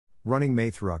running May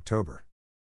through October.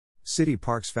 City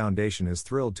Parks Foundation is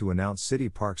thrilled to announce City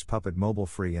Parks Puppet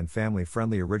mobile-free and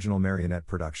family-friendly original marionette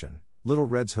production, Little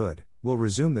Red's Hood, will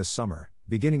resume this summer,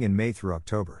 beginning in May through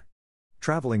October.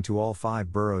 Traveling to all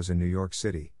 5 boroughs in New York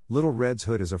City, Little Red's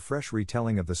Hood is a fresh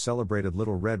retelling of the celebrated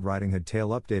Little Red Riding Hood tale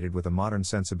updated with a modern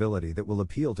sensibility that will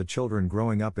appeal to children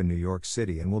growing up in New York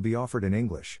City and will be offered in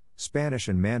English, Spanish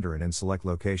and Mandarin in select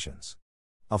locations.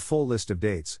 A full list of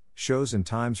dates, shows and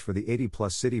times for the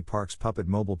 80-plus City Parks Puppet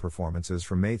mobile performances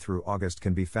from May through August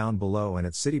can be found below and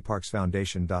at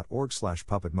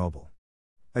cityparksfoundation.org/puppetmobile.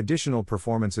 Additional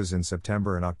performances in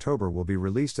September and October will be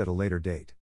released at a later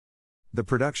date. The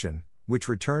production, which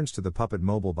returns to the Puppet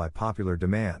Mobile by popular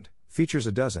demand, features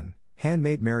a dozen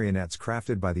handmade marionettes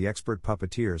crafted by the expert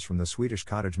puppeteers from the Swedish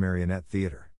Cottage Marionette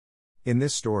Theatre. In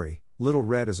this story, Little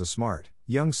Red is a smart,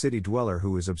 young city dweller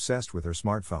who is obsessed with her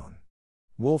smartphone.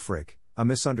 Wolfric, a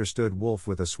misunderstood wolf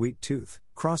with a sweet tooth,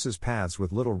 crosses paths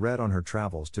with Little Red on her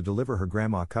travels to deliver her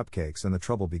grandma cupcakes and the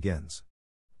trouble begins.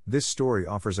 This story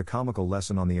offers a comical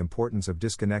lesson on the importance of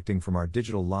disconnecting from our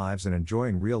digital lives and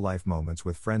enjoying real-life moments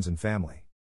with friends and family.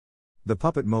 The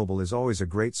Puppet Mobile is always a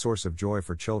great source of joy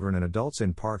for children and adults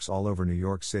in parks all over New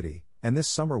York City, and this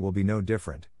summer will be no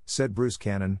different, said Bruce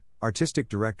Cannon, artistic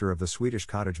director of the Swedish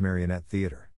Cottage Marionette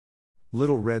Theatre.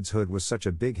 Little Red's Hood was such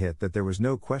a big hit that there was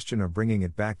no question of bringing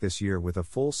it back this year with a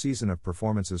full season of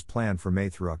performances planned for May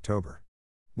through October.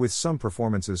 With some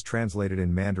performances translated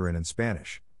in Mandarin and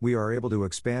Spanish, we are able to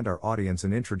expand our audience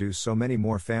and introduce so many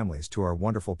more families to our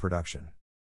wonderful production.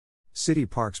 City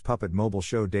Parks Puppet Mobile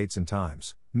show dates and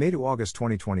times, May to August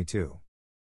 2022.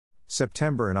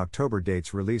 September and October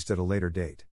dates released at a later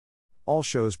date. All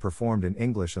shows performed in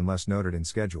English unless noted in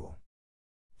schedule.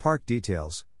 Park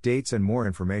details, dates and more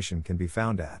information can be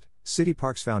found at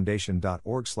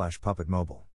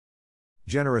cityparksfoundation.org/puppetmobile.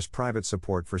 Generous private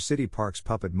support for City Parks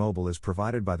Puppet Mobile is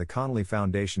provided by the Connolly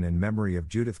Foundation in memory of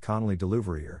Judith Connolly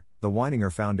Deluverier, the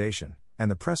Weininger Foundation,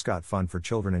 and the Prescott Fund for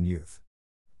Children and Youth.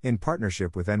 In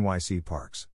partnership with NYC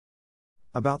Parks.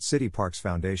 About City Parks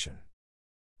Foundation.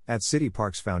 At City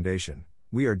Parks Foundation,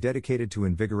 we are dedicated to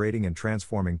invigorating and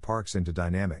transforming parks into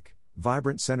dynamic,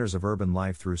 vibrant centers of urban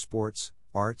life through sports,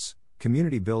 arts,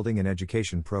 community building and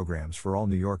education programs for all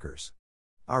New Yorkers.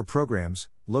 Our programs,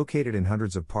 located in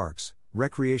hundreds of parks,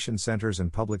 recreation centers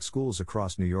and public schools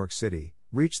across New York City,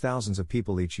 reach thousands of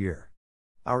people each year.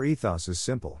 Our ethos is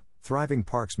simple: thriving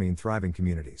parks mean thriving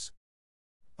communities.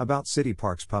 About City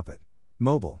Parks Puppet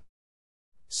Mobile.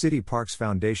 City Parks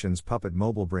Foundation's Puppet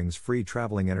Mobile brings free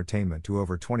traveling entertainment to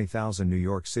over 20,000 New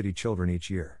York City children each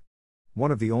year.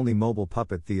 One of the only mobile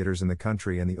puppet theaters in the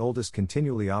country and the oldest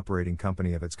continually operating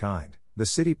company of its kind, the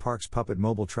City Parks Puppet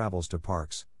Mobile travels to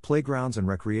parks, playgrounds and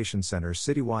recreation centers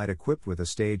citywide equipped with a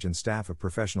stage and staff of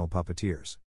professional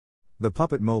puppeteers. The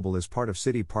Puppet Mobile is part of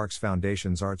City Parks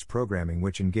Foundation's arts programming,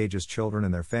 which engages children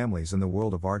and their families in the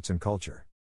world of arts and culture.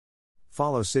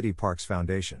 Follow City Parks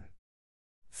Foundation.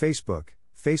 Facebook,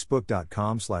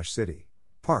 facebook.com/City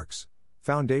Parks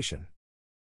Foundation.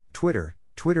 Twitter,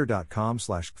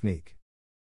 twitter.com/CNEEK.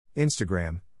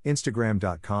 Instagram,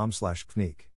 instagram.com/CNEEK.